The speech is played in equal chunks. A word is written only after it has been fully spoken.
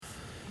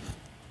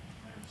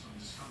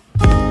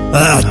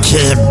I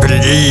can't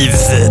believe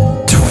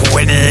that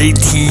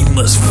 2018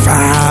 was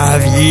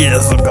 5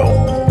 years ago.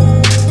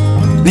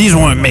 These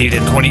weren't made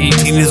in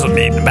 2018, these were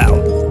made in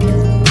about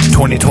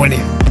 2020,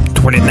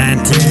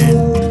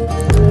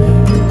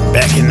 2019.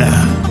 Back in the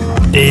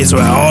days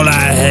where all I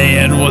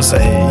had was a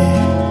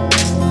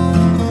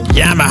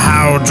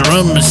Yamaha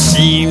drum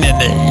machine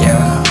and a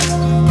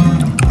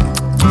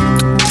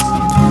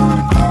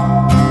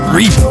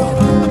Reaper.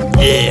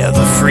 Yeah,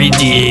 the free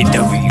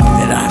DAW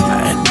that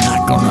I'm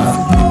not gonna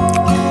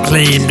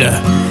claim to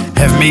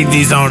have made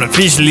these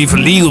artificially for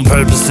legal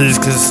purposes,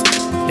 because,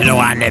 you know,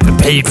 I never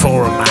paid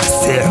for them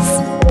myself.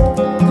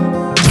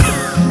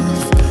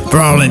 For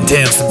all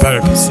intents and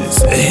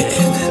purposes.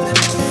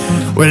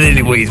 Well,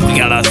 anyways, we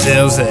got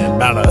ourselves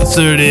about a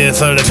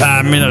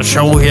 30-35 minute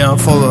show here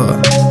for the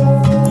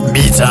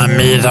beats I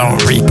made on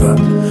Reaper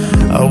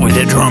with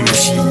a drum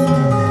machine.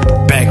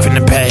 Back from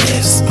the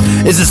past.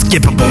 It's a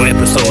skippable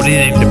episode. It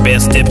ain't the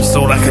best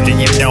episode. I could have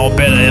given y'all a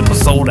better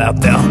episode out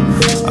there.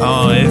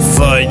 If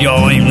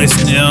y'all ain't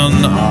listening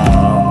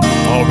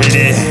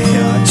already,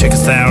 check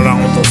us out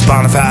on the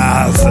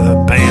Spotify.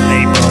 Band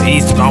name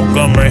East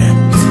Montgomery.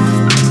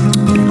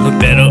 Look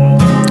that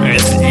up.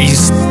 It's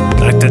East,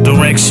 like the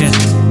direction.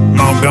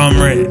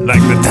 Montgomery,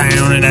 like the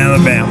town in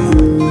Alabama.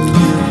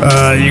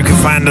 You can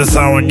find us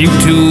on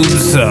YouTube.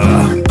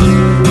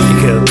 You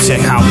can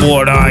check out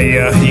What Are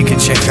You? You can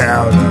check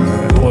out,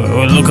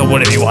 look up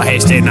whatever you want,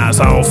 hashtag Nice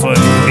Off,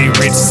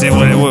 Richardson,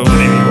 whatever.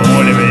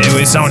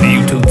 It's on the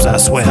YouTubes, I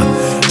swear.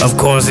 Of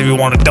course, if you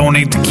want to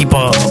donate to keep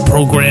a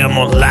program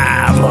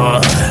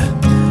alive,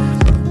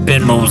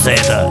 Venmo's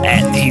at the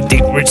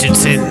Dick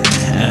Richardson,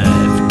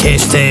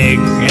 hashtag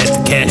at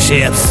the Cash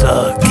Apps,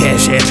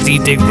 Cash App the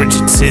Dick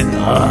Richardson.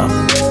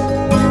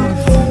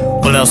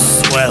 What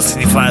else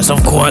can you find us?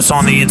 Of course,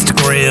 on the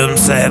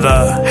Instagrams at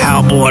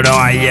How Bored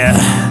Are Ya?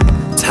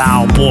 It's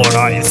How Bored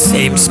Are Ya?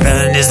 Same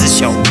spelling as the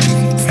show. You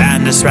can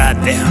find us right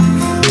there.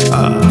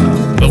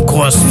 Of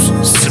course,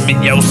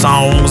 submit your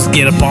songs,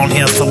 get up on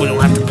here so we don't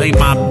have to play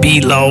my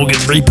B-log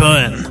and Reaper,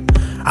 and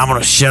I'm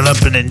gonna shut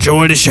up and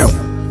enjoy the show.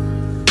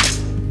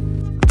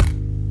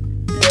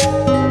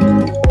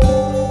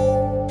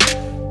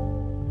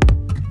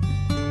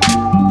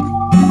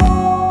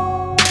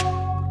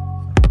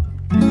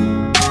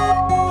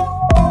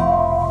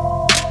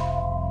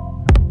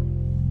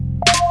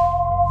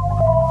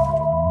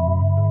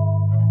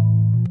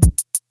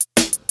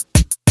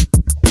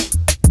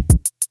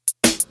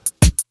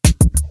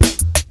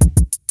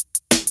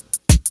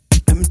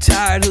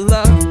 Tired of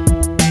love,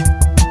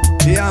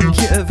 yeah, I'm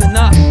giving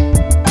up.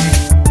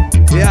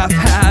 Yeah, I've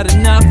had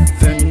enough,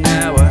 and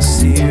now I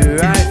see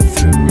right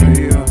through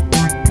you.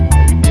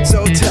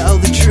 So tell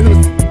the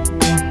truth,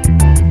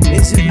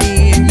 is it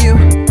me and you?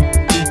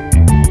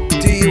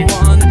 Do you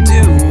wanna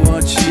do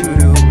what you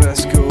do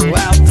best? Go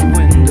out the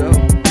window.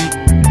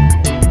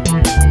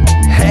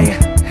 Hey,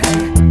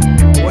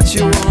 what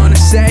you wanna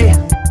say?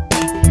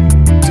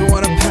 Don't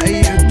wanna play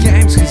your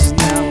games, 'cause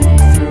now I'm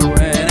through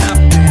and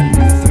I've been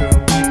through.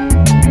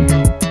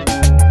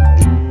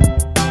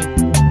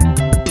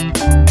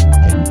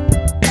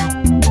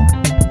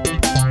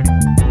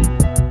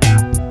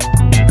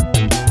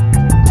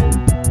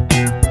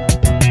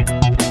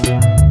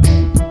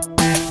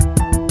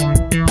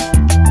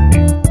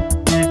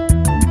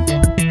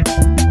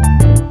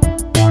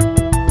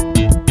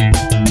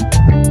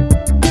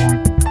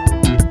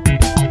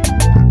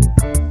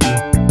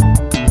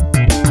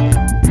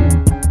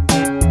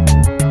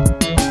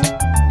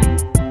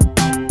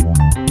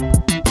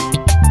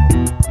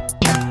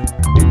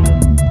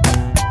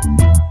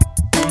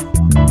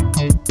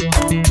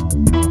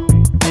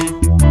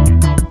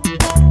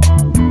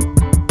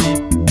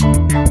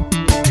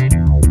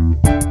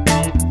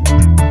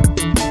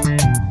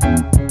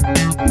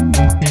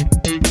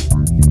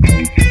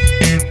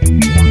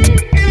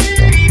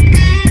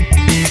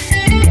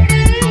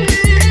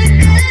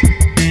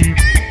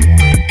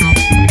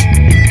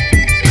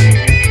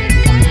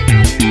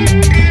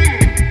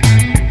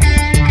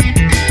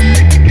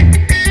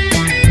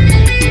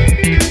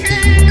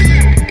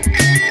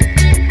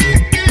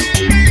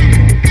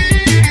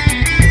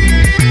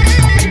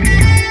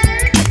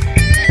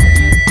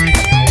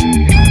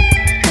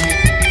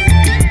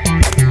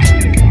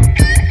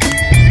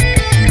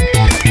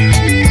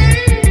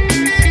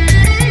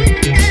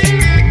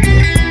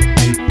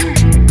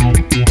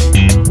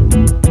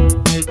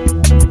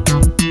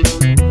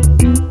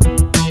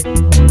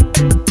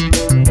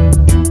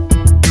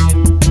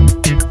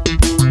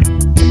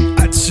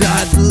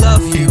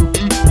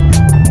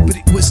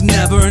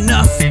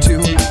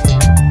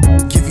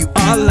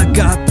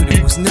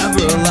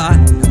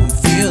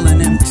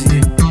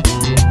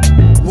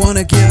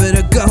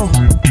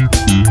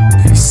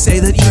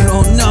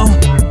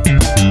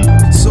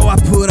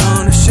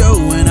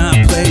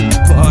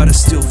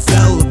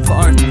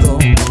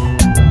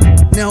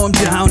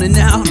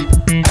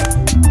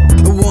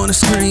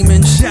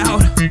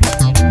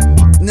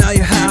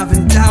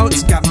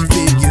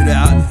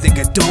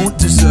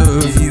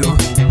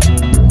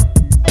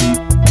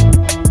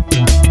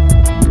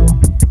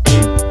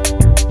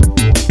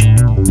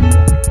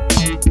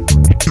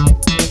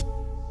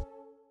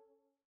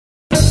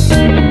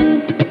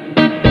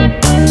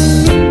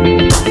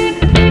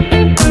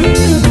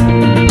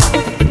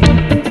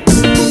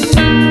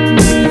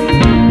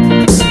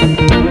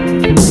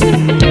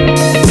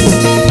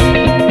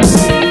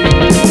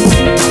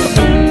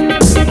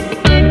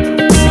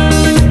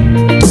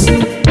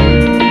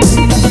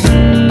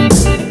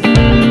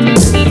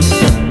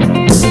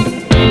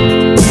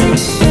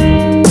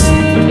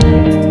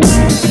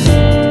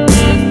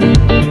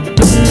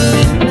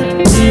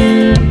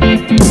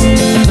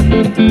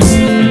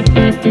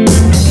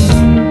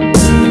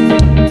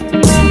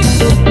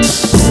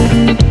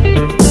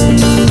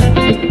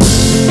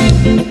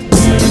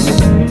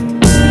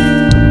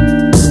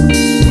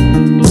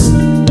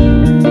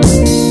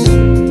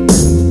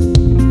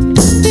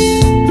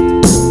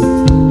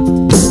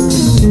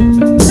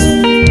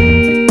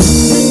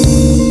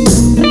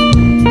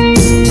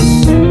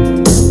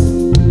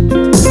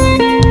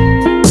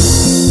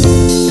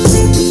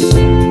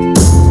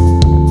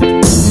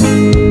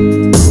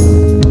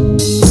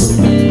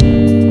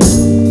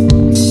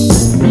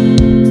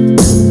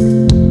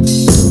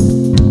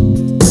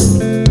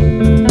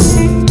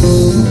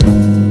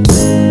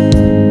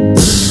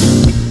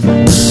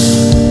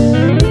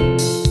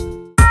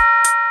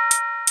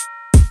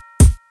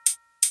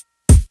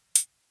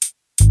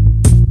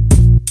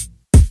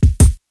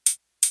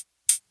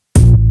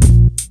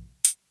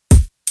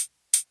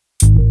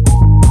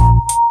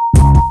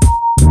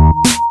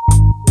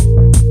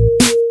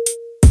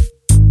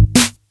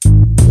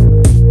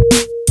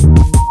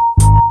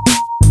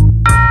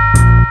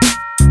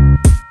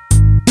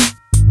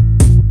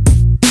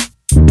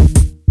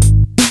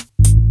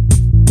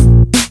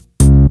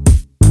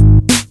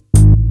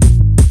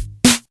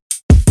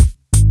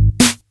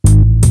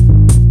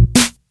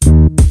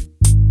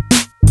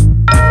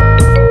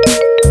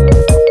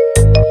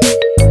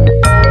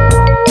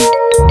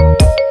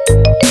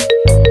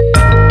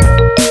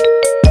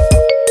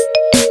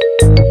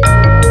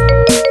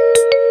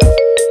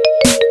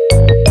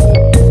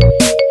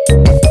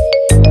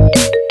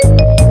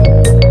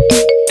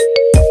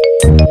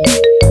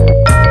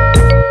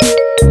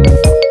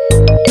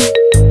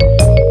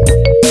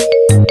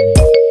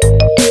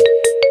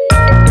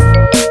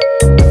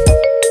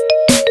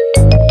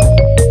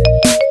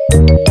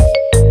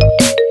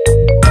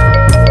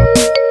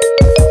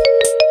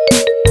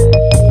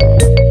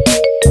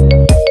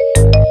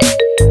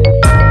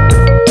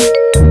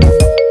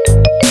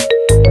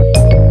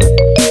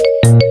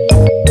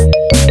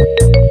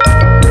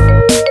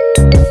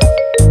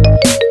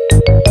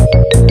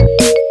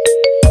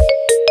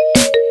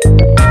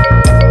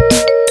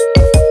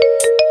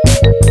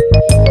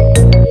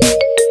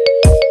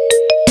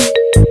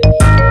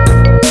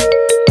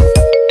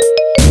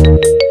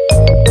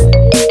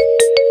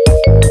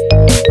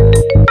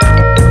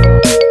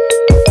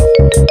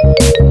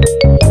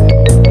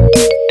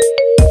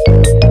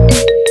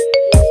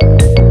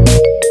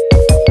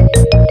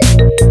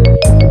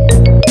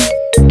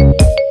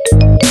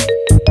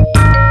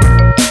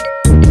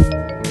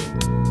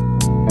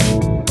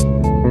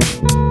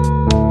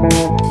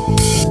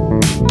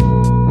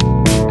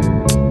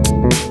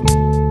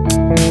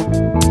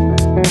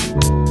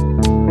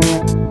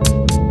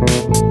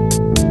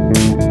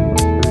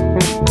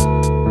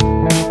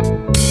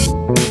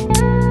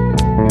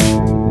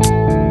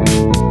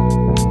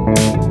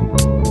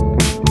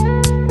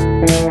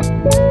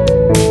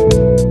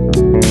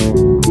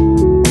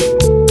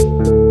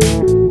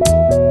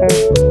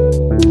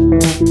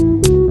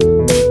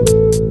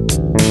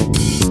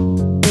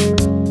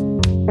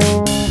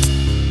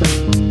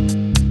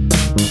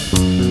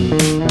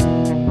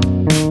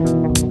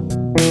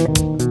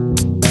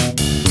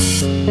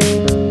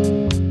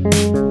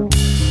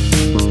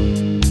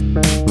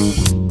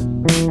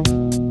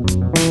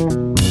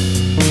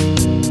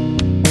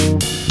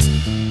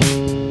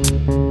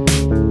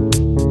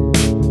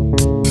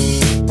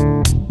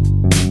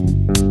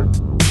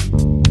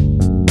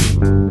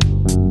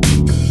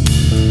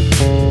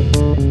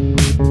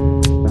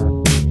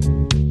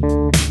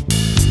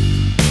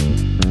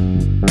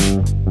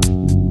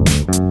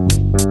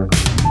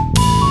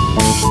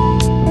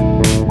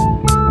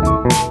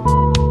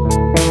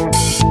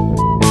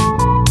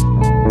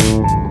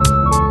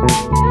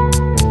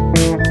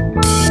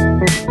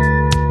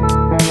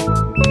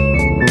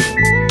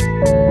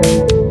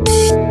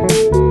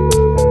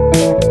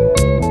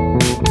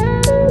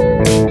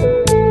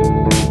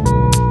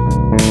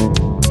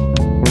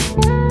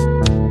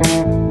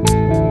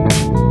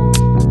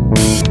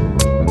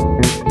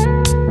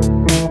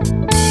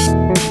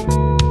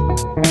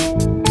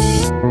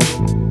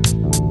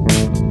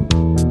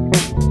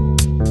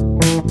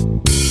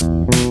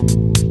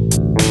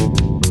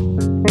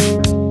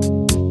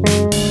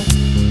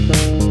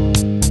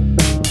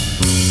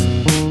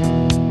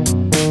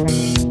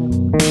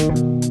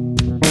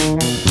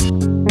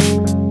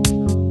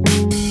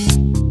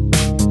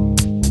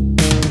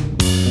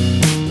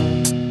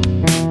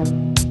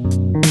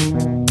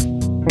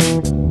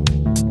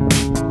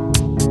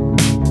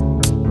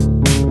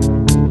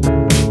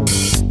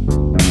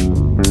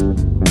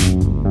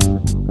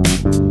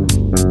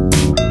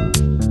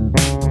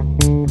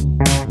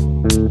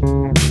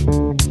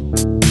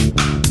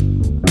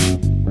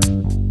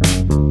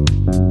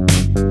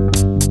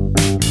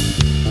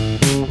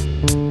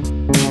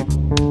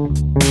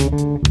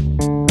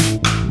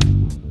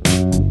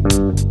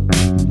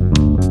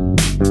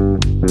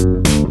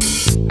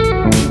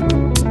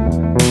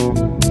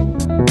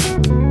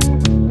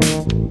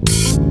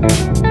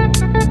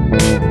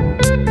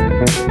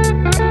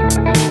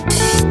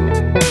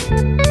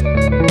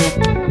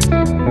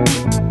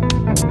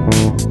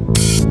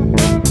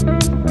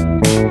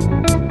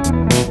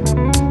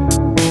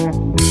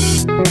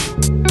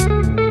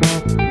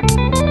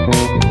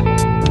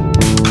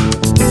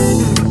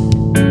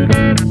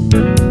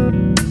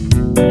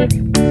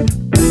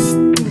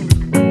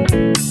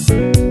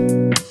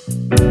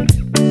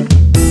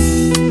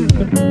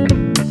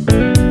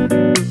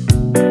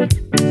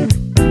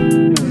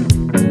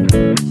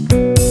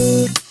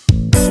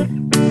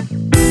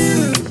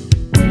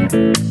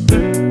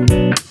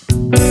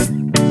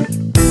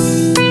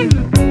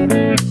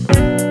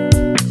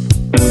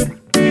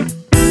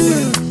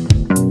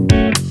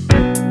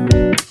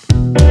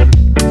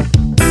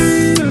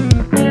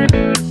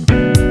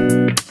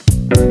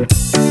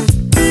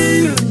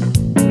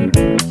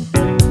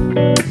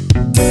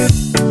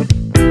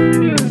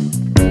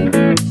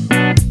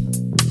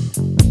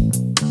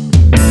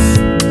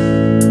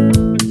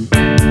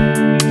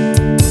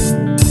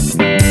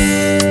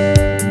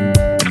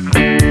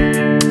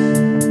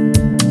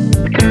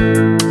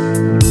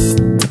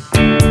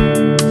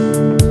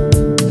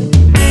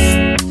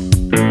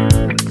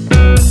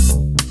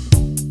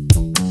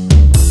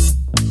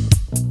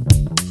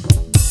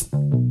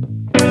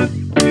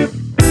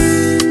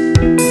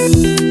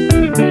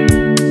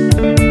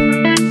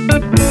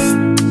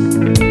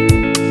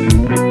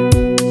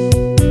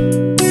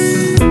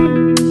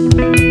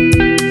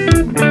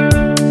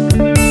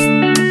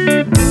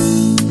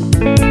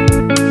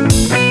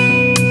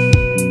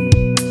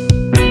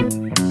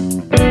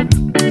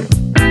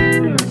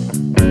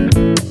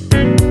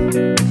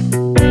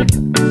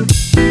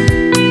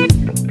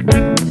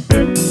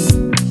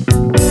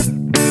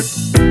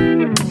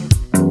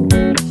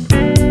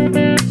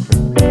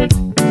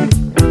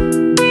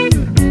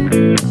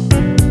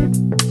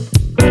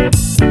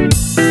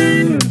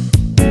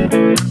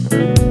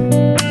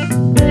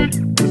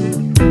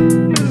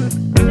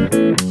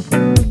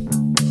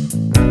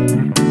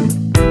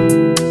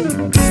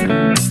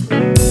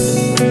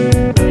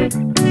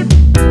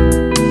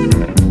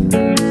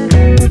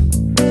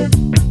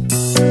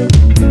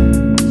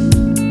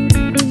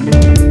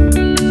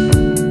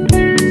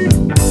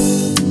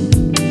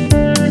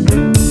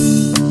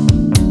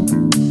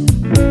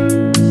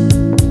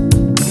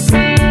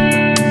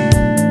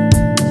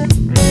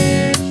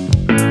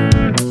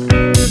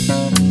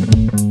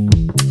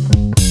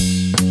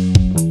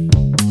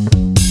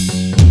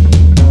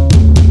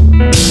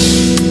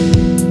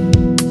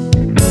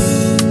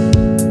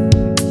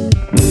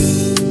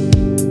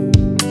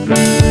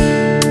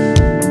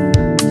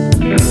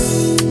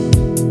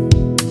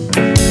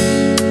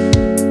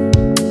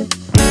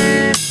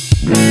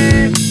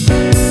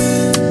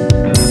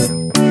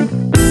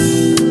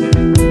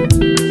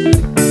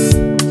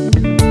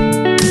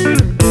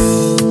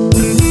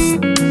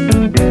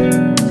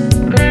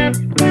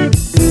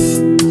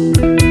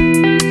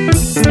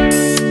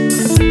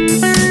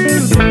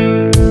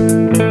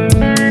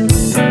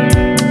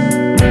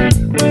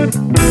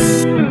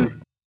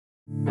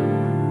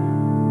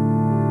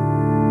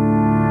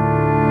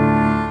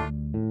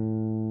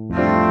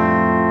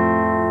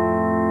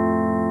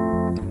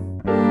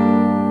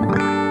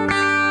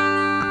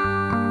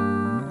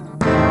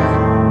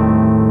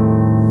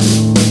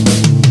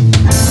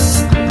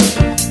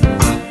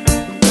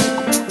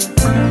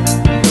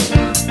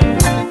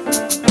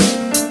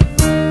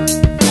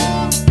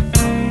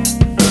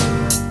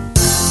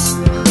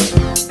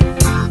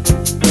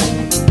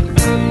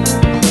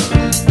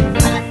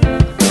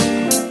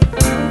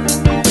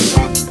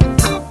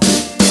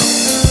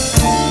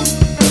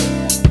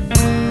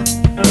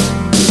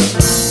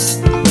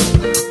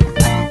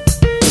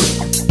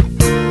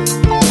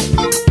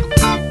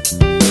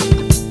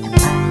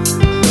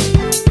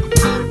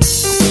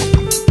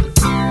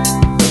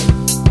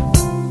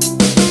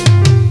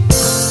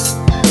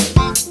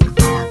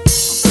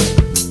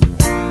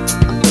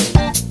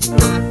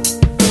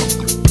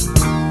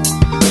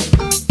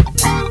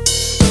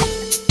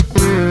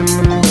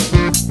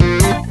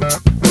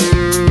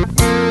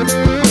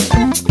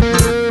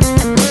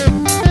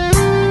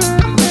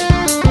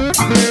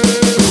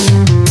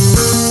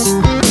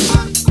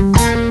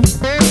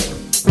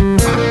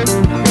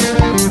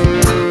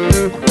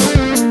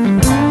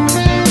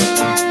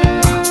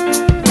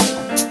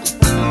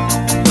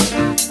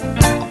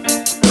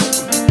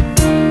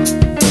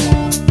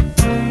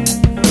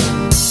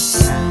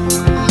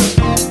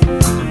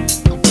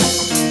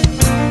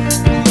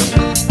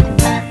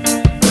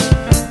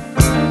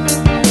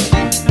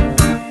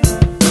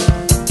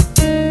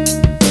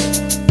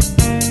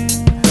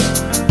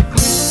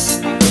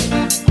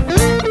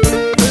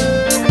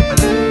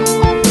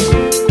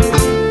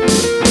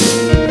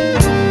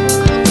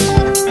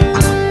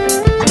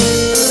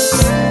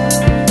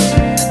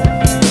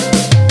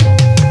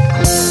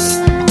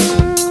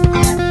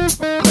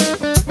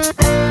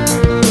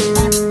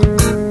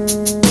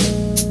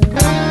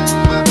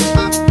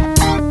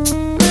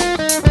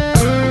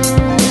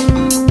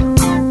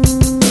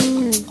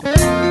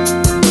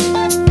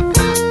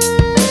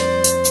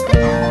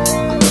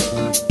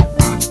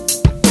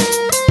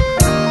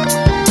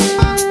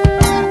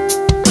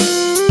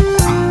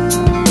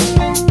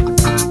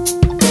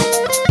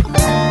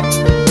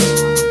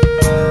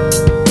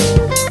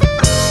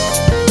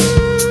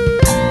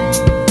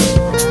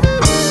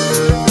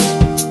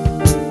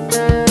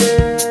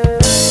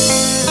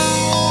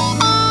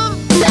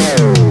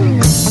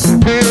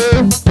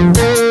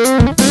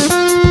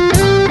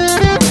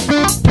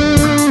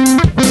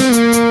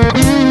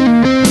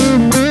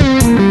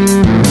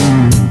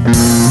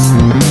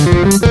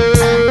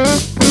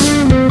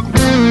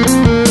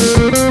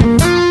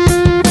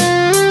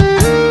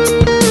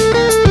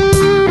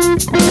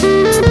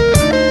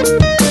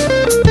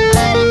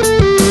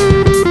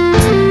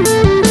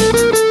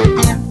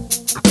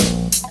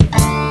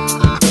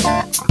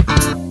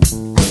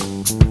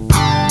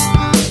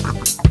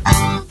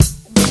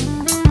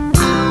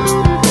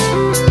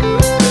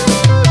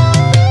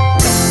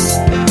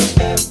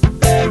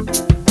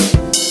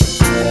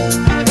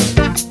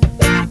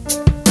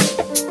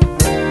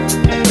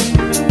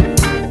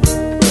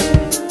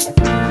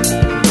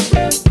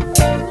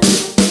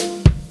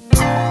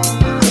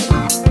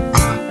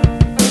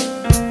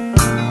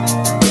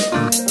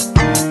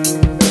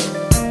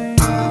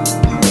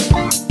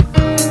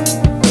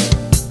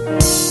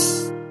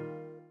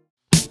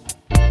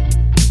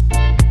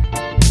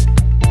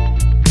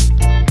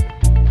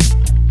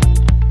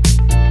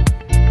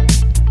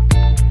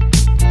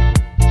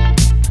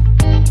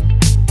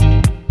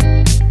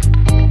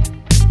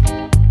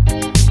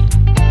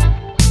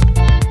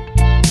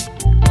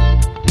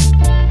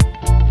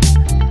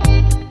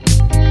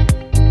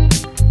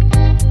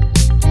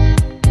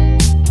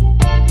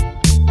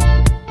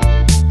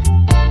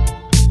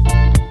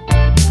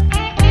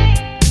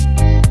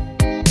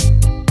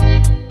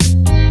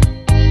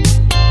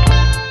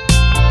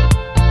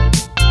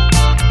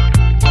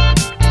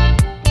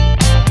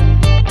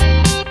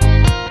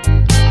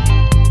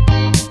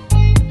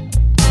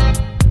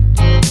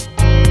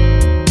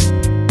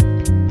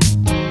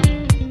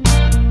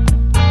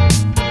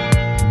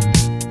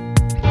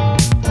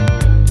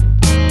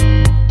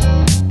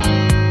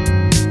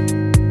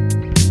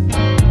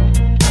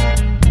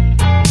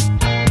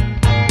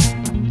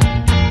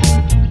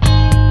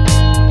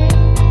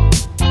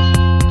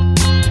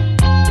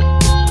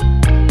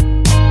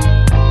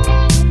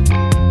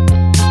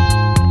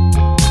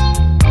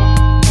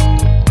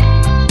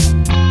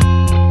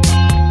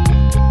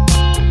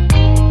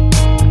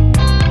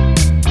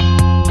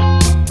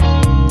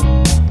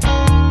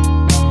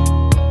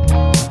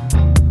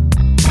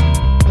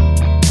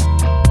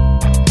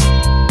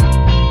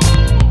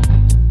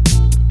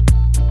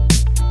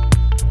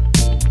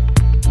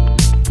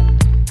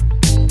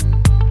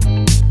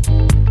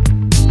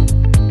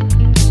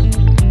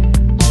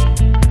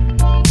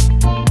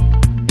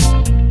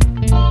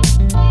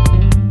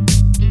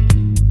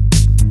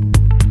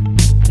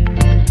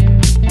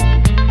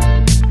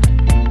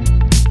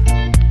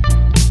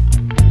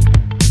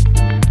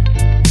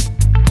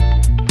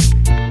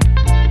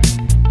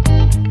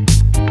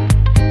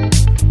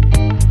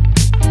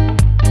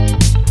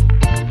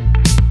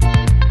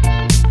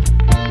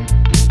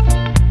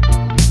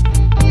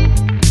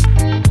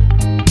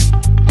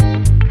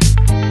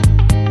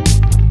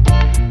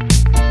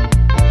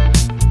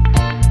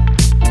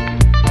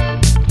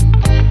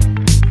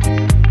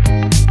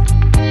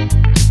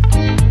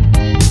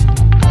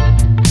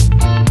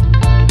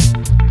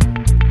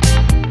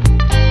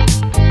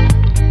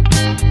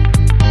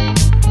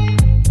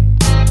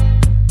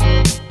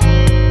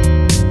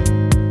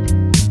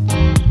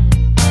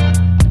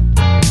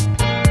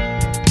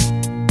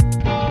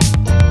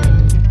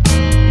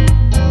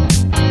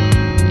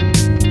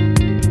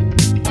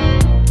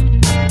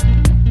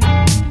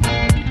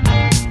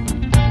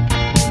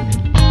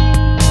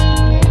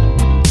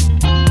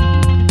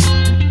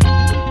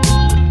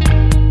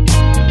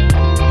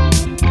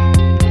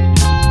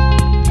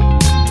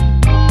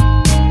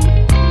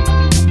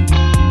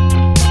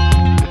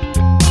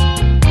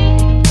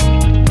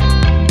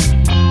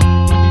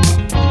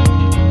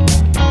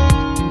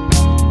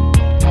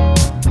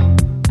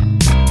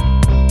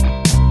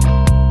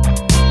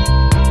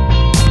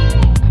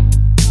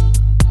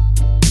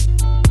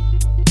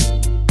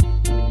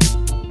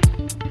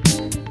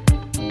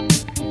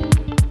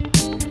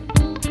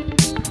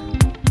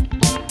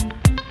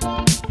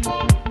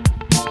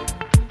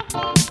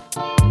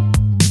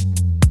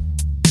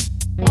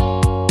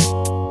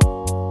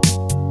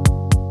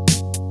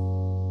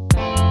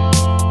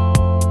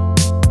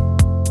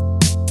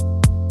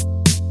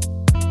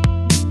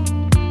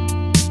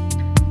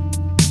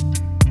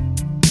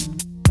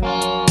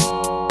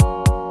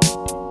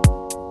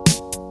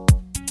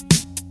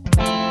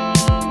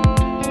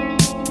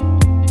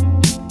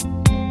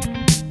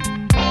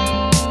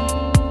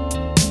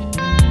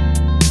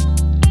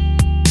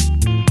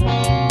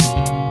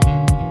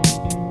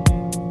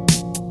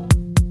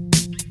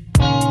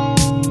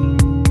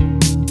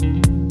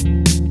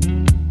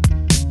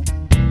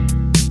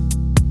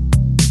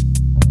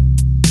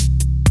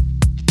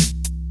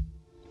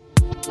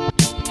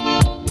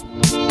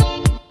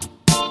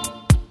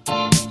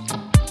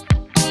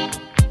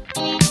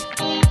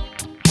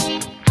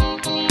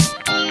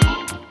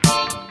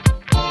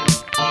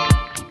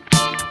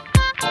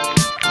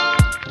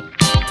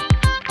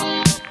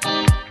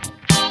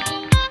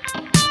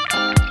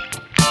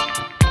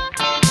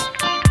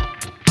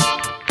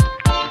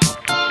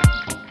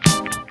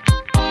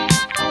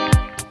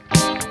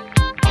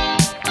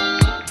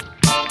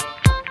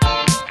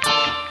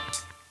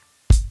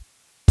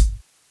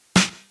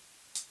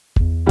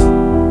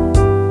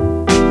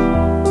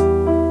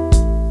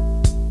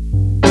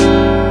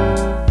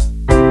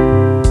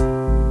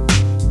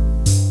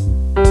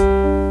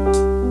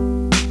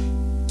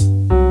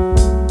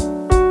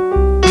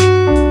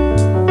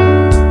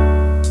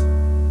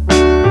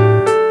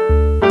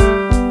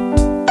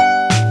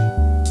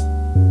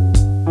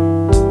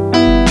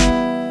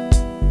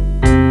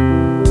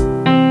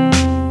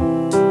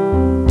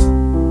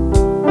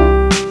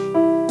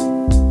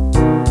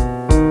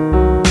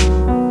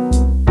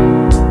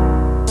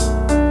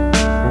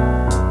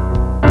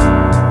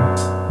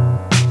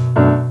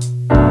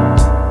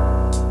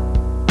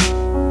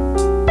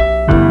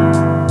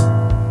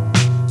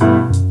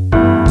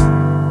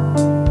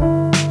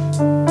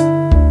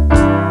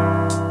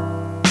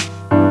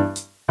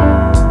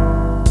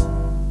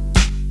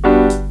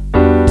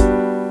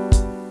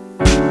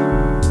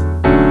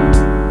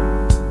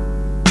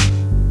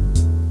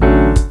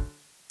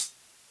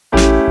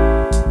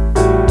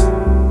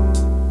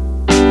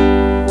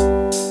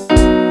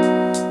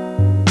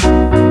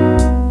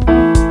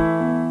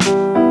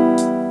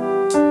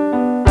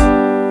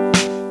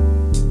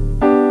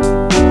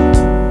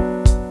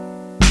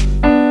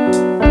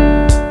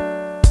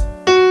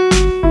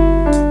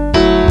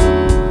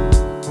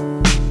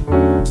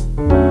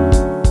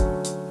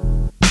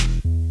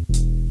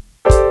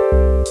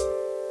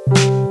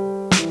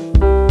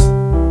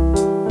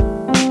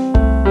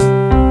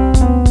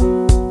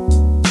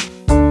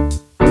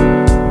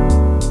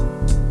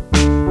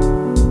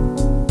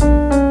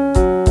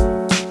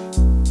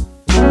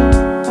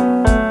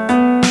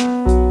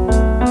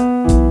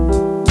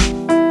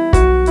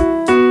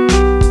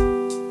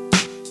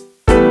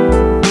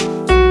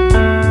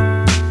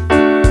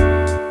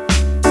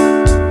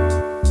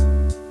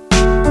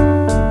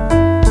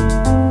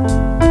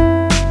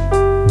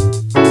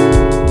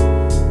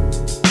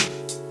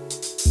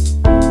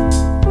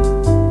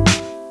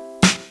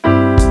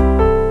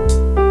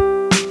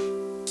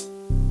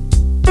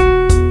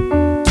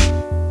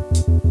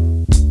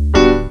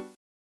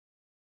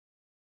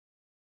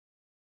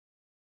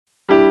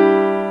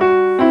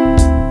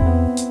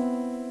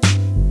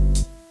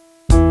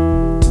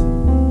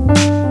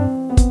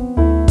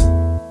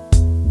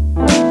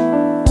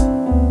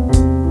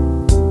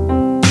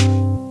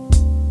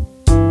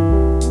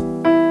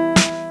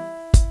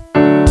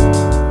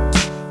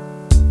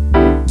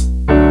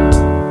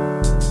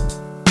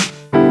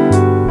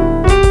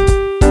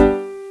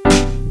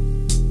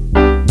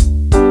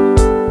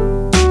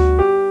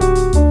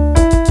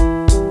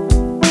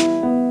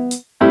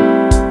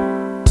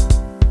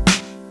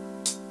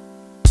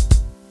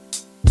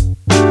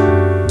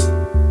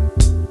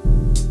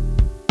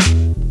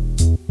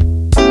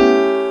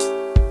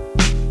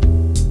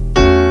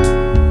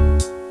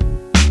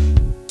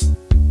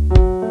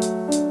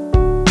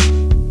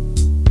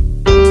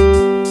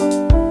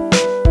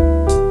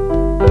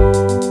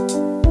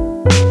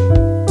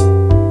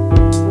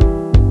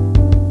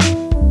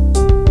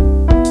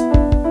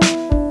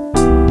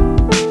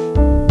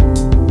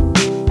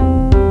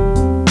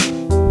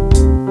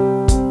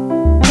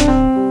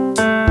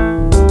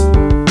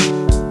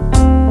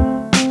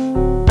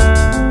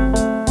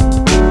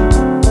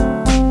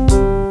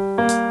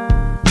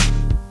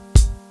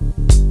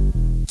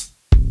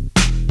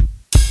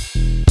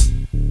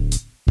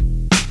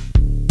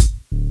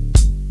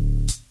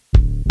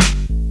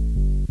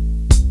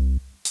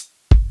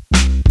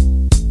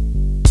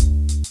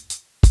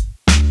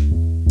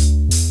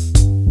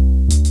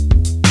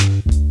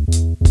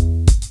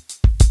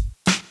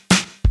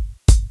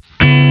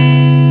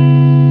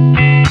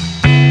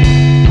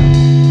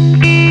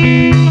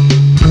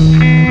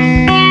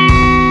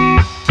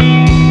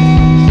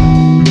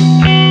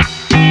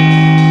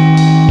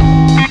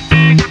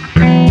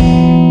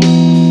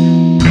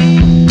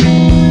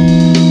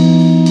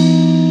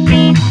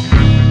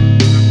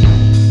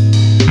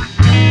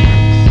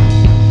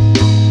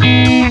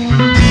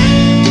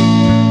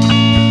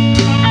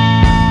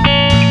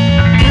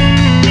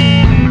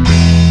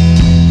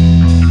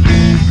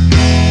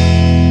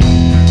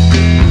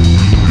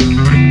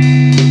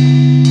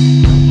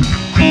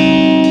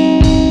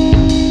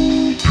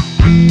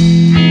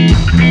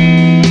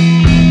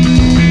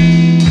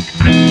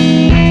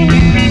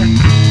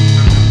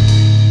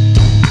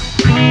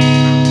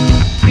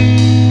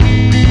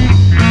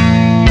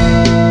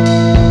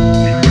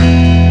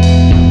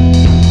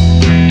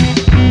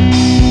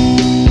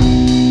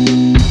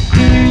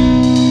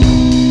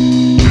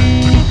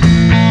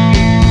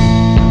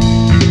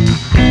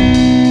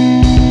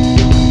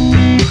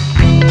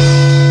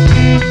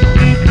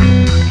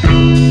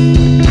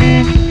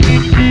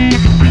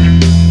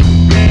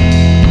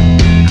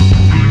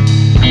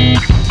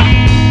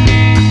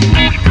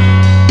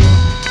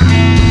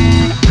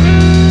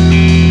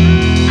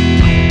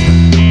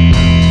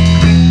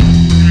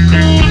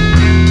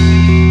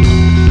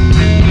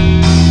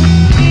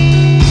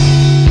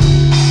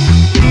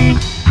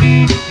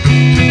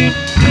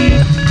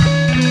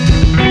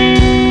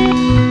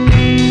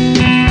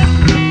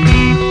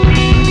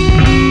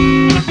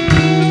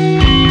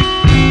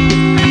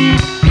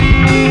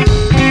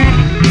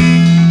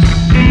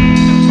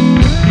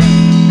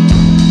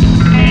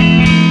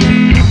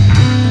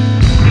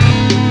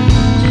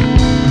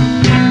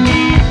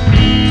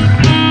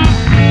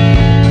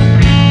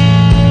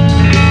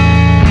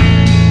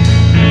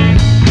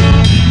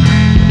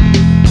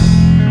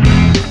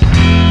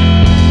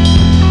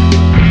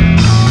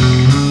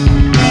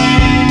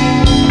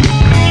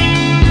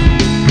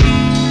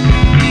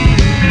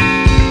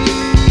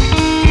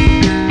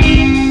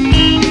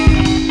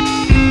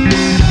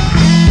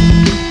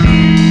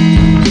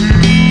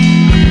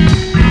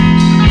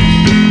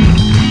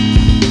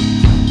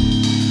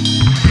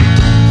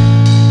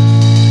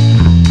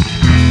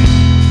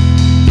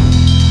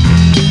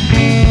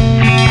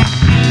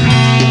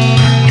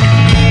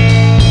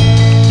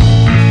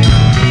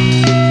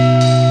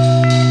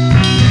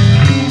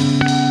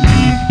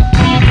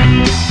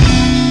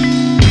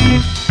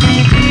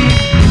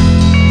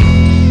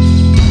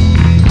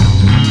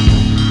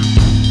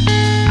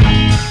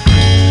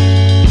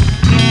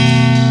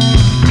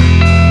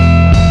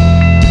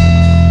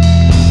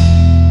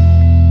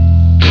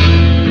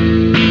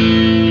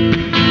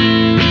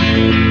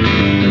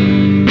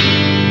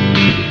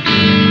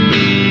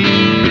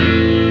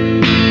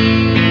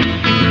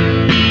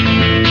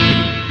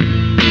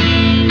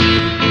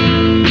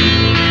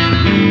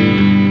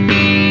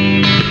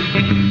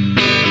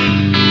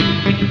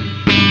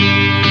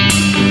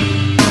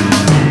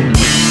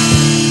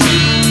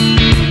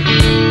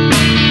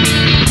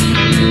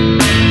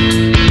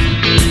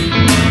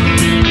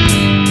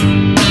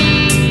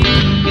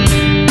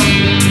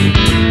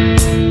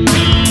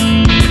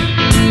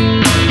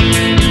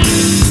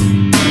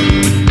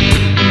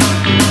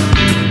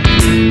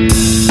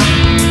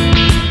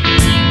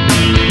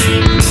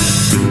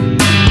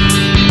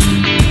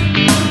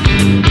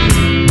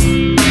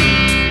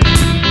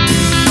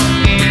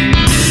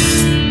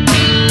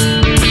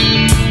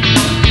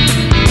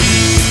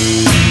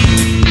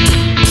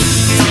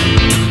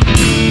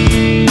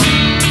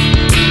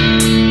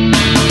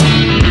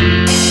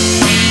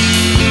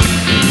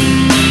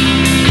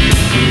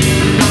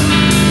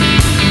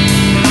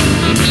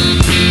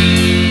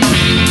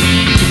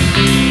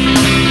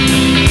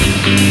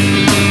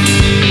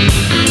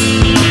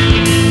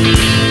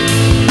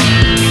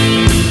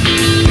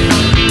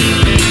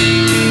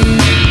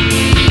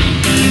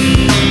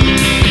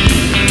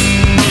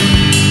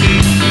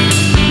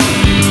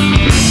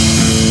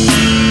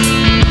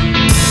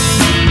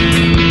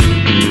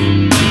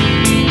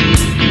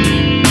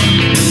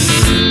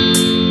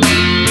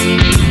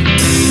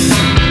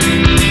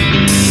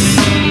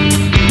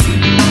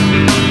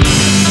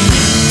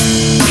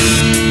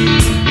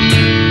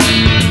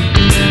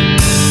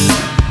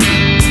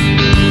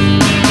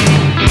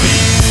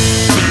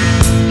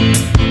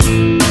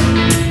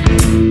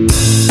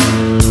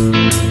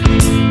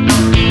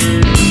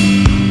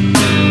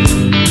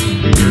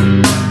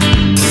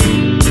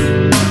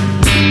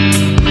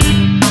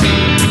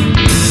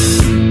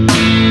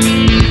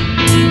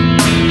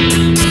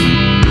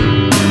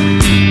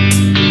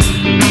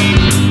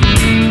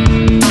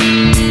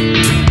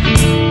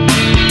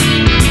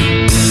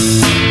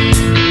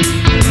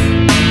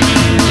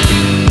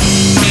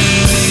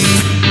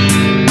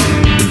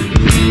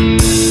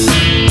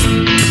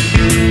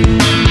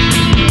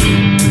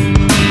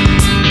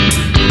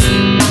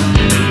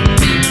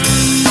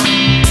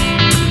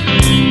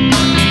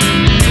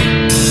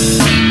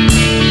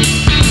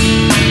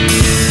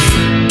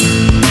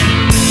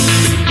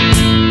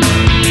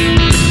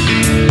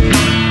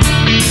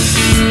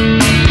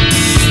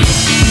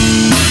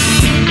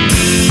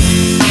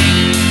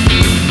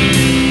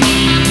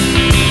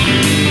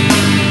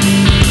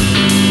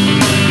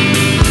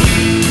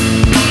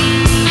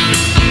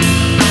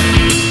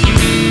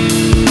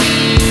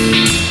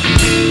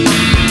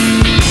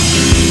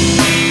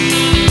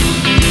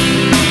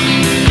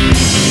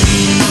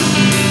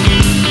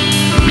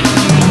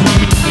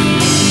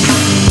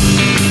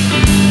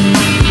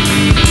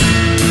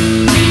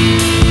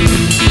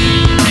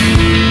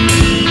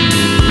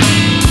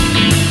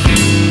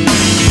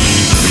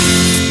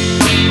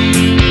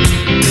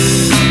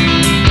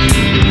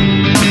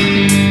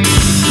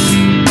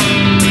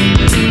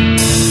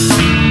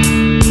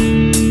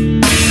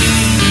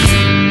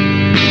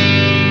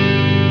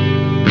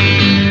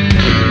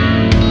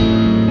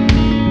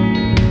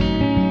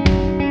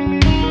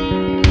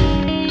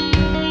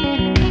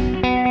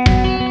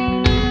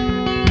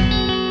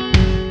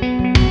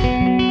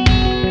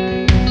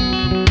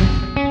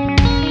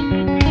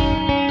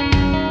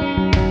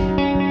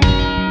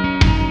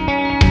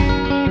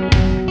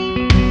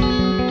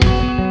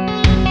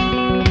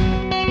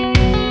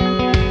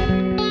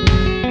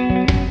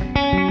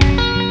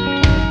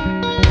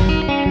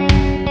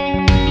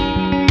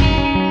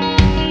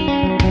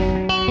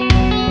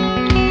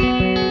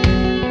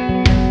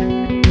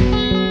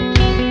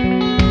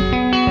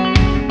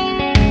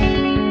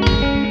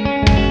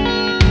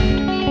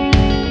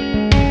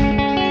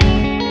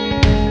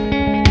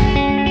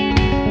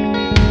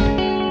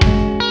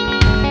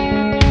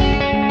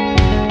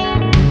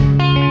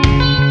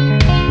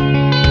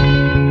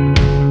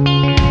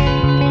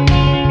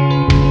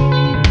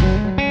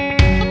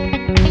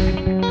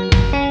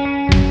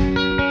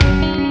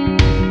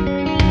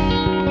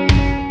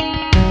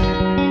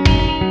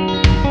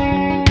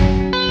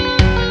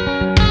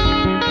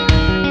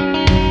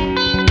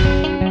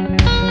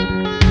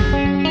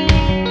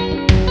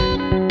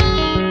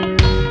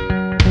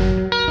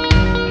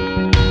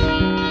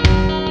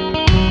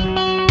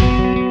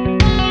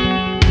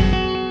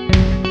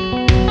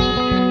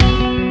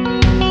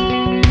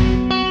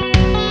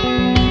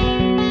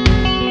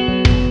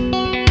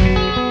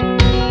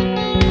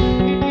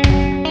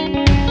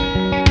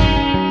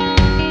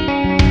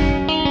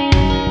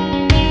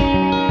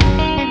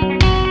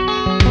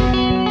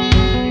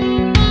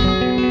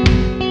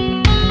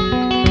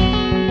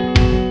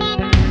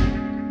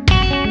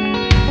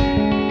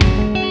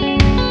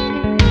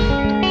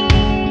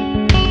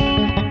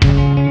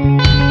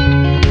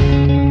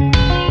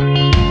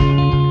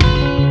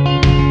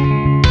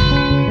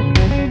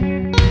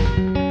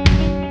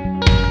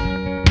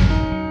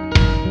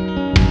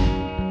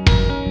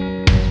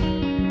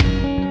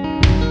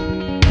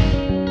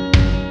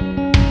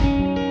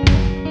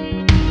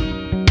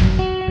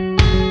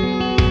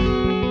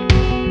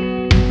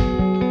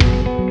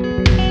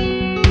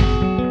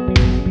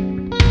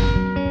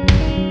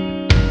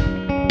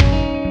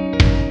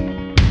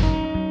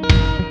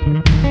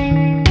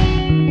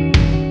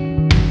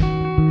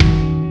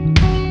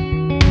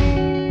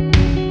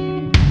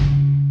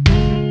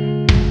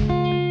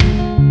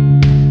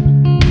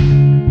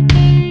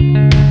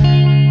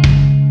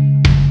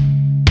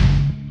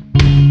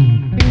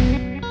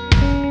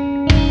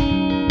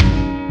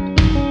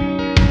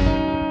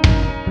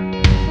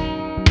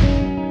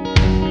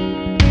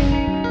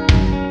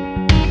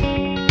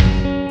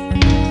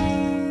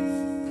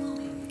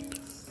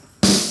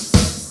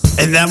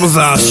 man, that was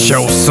our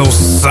show. So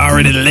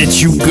sorry to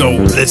let you go.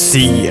 Let's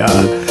see.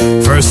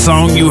 First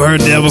song you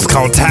heard that was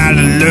called Tired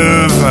of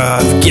Love.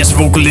 Guest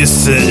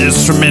vocalist,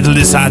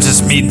 instrumentalist, I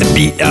just made the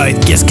beat.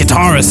 Guest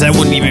guitarist, that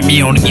wasn't even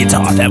me on the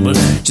guitar. That was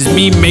just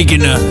me making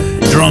the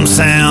drum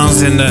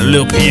sounds and the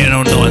little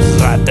piano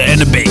noises right there.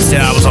 And the bass,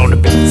 I was on the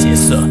bass,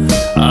 yes sir.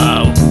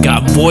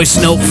 Got Voice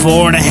Note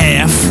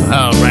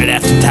 4.5, right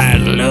after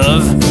Tired of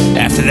Love.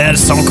 After that, a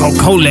song called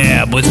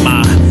Collab with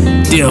my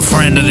dear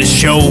friend of the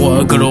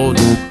show, good old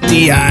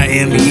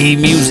DIME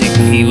Music.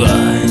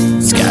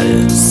 He's got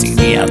a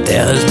CD out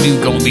there. His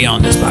music gonna be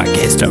on this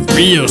podcast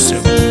real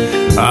soon.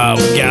 We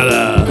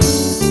got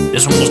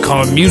this one was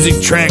called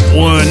Music Track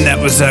 1. That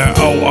was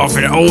off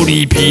an old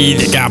EP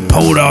that got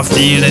pulled off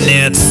the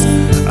internet.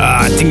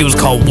 I think it was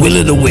called Will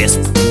o' the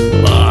Wisp.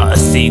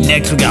 See,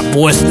 next we got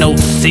Voice Note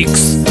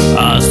 6,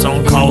 a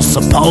song called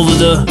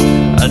Sepulveda,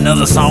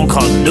 another song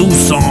called New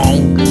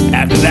Song.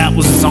 After that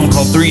was a song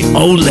called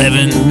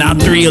 3011,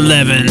 not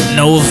 311,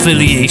 no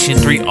affiliation,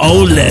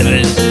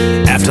 3011.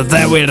 After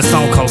that we had a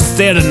song called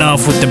Sad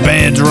Enough with the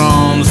bad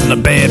drums and the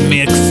bad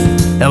mix.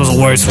 That was the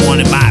worst one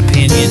in my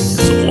opinion. It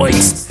was a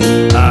waste.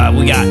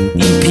 We got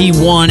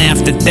EP1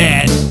 after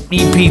that.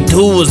 EP2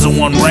 was the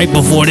one right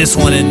before this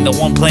one, and the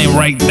one playing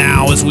right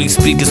now as we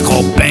speak is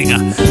called Banger.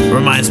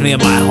 Reminds me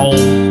of my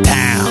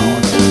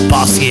hometown,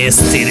 Bossier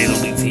City,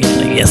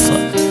 Louisiana. Yes, sir.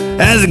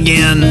 As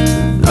again,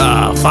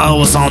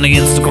 follow us on the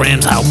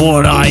Instagrams. How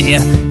bored are you?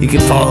 You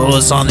can follow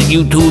us on the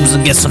YouTubes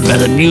and get some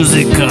better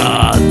music.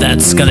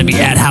 That's gonna be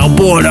at How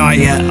Bored Are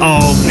You?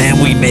 Oh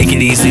man, we make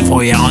it easy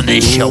for you on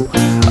this show.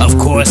 Of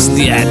course,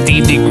 at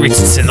D. Dick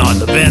Richardson on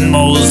the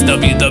Venmos,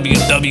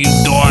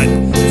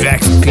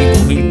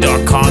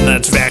 www.vaxpeopleview.com.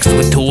 That's Vax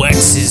with 2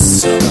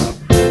 X's.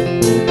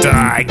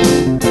 I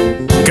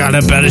got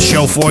a better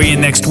show for you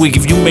next week.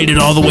 If you made it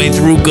all the way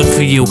through, good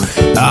for you.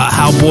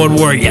 How bored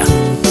were you?